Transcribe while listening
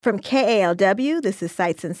From KALW, this is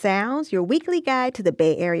Sights and Sounds, your weekly guide to the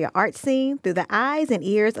Bay Area art scene through the eyes and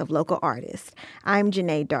ears of local artists. I'm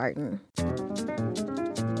Janae Darden.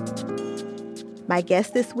 My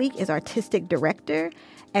guest this week is Artistic Director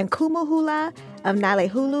and Kumu Hula of Lei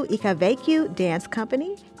Hulu Ka Wēkiu Dance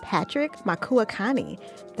Company, Patrick Makuakāne.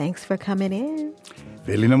 Thanks for coming in.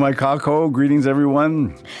 Felina mai kako. Greetings,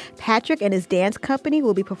 everyone. Patrick and his dance company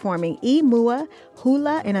will be performing I Mua,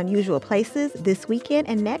 Hula in Unusual Places this weekend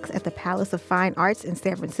and next at the Palace of Fine Arts in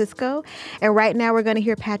San Francisco. And right now we're going to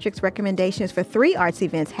hear Patrick's recommendations for 3 arts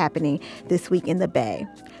events happening this week in the Bay.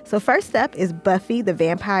 So first up is Buffy the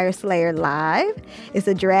Vampire Slayer Live. It's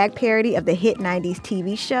a drag parody of the hit 90s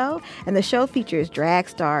TV show, and the show features drag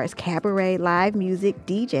stars, cabaret, live music,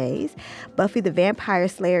 DJs. Buffy the Vampire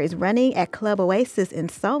Slayer is running at Club Oasis in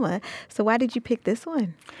Soma. So why did you pick this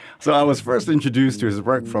one? So I was first introduced to his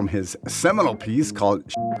work from his seminal piece called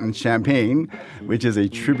Champagne, which is a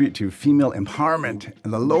tribute to female empowerment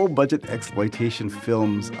and the low-budget exploitation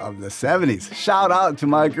films of the 70s. Shout out to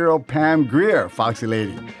my girl Pam Grier, Foxy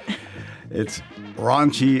Lady. It's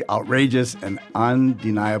raunchy, outrageous, and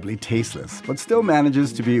undeniably tasteless, but still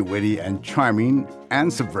manages to be witty and charming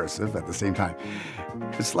and subversive at the same time.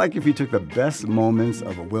 It's like if you took the best moments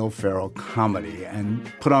of a Will Ferrell comedy and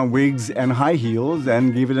put on wigs and high heels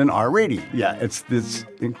and gave it an R rating. Yeah, it's this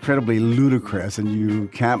incredibly ludicrous, and you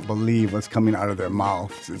can't believe what's coming out of their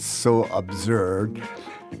mouths. It's so absurd.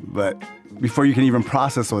 But before you can even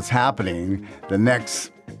process what's happening, the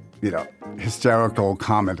next hysterical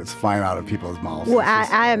comment is flying out of people's mouths. Well,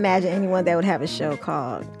 I imagine anyone that would have a show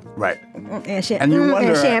called Right. And you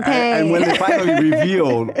wonder, champagne. and when they finally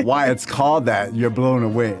revealed why it's called that, you're blown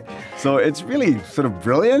away. So it's really sort of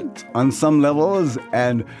brilliant on some levels.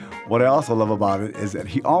 And what I also love about it is that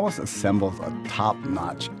he almost assembles a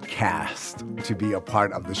top-notch cast to be a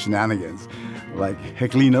part of the shenanigans. Like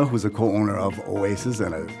Heklina, who's a co-owner of Oasis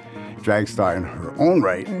and a drag star in her own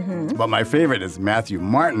right. Mm-hmm. But my favorite is Matthew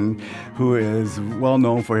Martin, who is well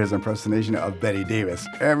known for his impersonation of Betty Davis.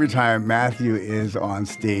 Every time Matthew is on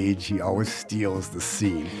stage, he always steals the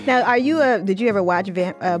scene. Now, did you ever watch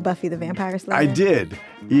Buffy the Vampire Slayer? I did.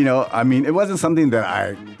 It wasn't something that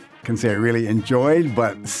I can say I really enjoyed,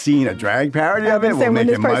 but seeing a drag parody of it will make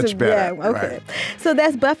it much better. Yeah, okay. Right. So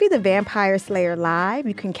that's Buffy the Vampire Slayer Live.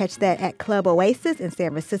 You can catch that at Club Oasis in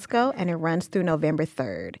San Francisco, and it runs through November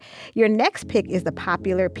 3rd. Your next pick is the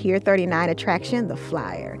popular Pier 39 attraction, The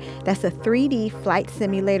Flyer. That's a 3D flight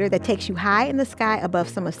simulator that takes you high in the sky above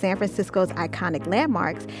some of San Francisco's iconic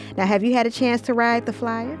landmarks. Now, have you had a chance to ride The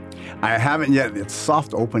Flyer? I haven't yet. Its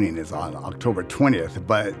soft opening is on October 20th,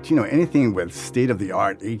 but anything with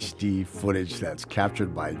state-of-the-art HD footage that's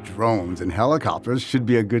captured by drones and helicopters should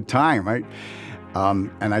be a good time, right?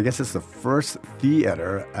 And I guess it's the first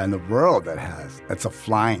theater in the world it's a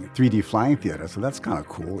 3D flying theater, so that's kind of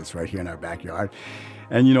cool. It's right here in our backyard.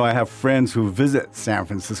 And, I have friends who visit San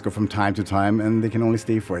Francisco from time to time, and they can only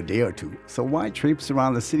stay for a day or two. So why traipse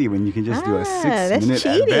around the city when you can just do a 6-minute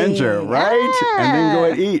adventure, right? Yeah. And then go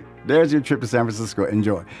and eat. There's your trip to San Francisco.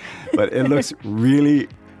 Enjoy. But it looks really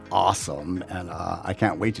awesome, and I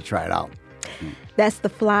can't wait to try it out. That's The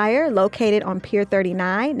Flyer, located on Pier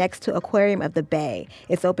 39 next to Aquarium of the Bay.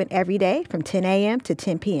 It's open every day from 10 a.m. to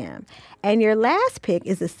 10 p.m. And your last pick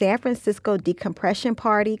is the San Francisco decompression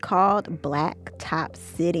party called Black Top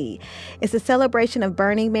City. It's a celebration of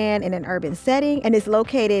Burning Man in an urban setting, and it's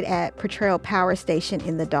located at Potrero Power Station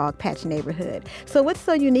in the Dog Patch neighborhood. So what's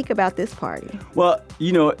so unique about this party? Well,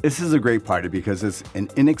 this is a great party because it's an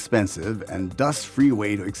inexpensive and dust-free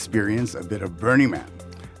way to experience a bit of Burning Man.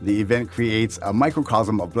 The event creates a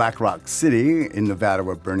microcosm of Black Rock City in Nevada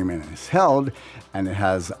where Burning Man is held, and it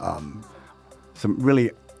has some really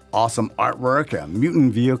awesome artwork,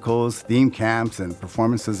 mutant vehicles, theme camps, and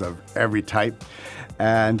performances of every type.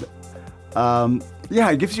 And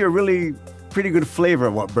it gives you a really pretty good flavor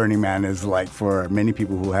of what Burning Man is like for many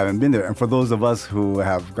people who haven't been there. And for those of us who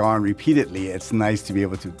have gone repeatedly, it's nice to be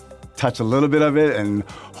able to touch a little bit of it, and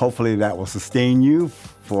hopefully that will sustain you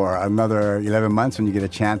for another 11 months when you get a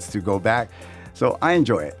chance to go back. So I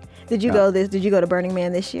enjoy it. Did you go to Burning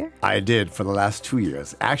Man this year? I did for the last 2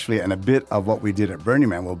 years. Actually, and a bit of what we did at Burning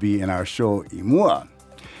Man will be in our show I Mua.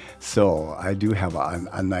 So I do have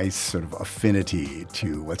a nice sort of affinity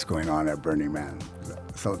to what's going on at Burning Man.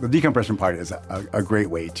 So the decompression party is a great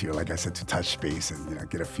way to, like I said, to touch space and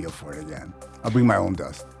get a feel for it again. I'll bring my own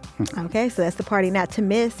dust. Okay, so that's the party not to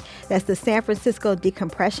miss. That's the San Francisco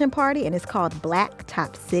Decompression Party, and it's called Black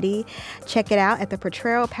Top City. Check it out at the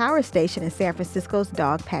Potrero Power Station in San Francisco's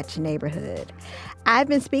Dog Patch neighborhood. I've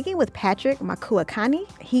been speaking with Patrick Makuakāne.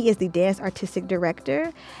 He is the Dance Artistic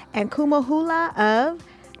Director, and Kumu Hula of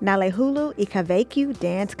Lei Hulu Ka Wēkiu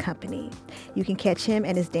Dance Company. You can catch him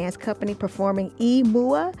and his dance company performing I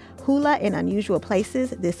Mua, Hula in Unusual Places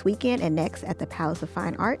this weekend and next at the Palace of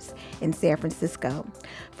Fine Arts in San Francisco.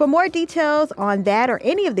 For more details on that or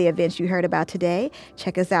any of the events you heard about today,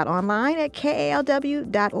 check us out online at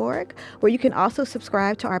KALW.org, where you can also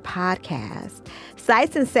subscribe to our podcast.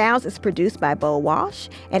 Sights and Sounds is produced by Bo Walsh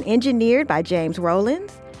and engineered by James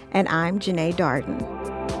Rowlands, and I'm Janae Darden.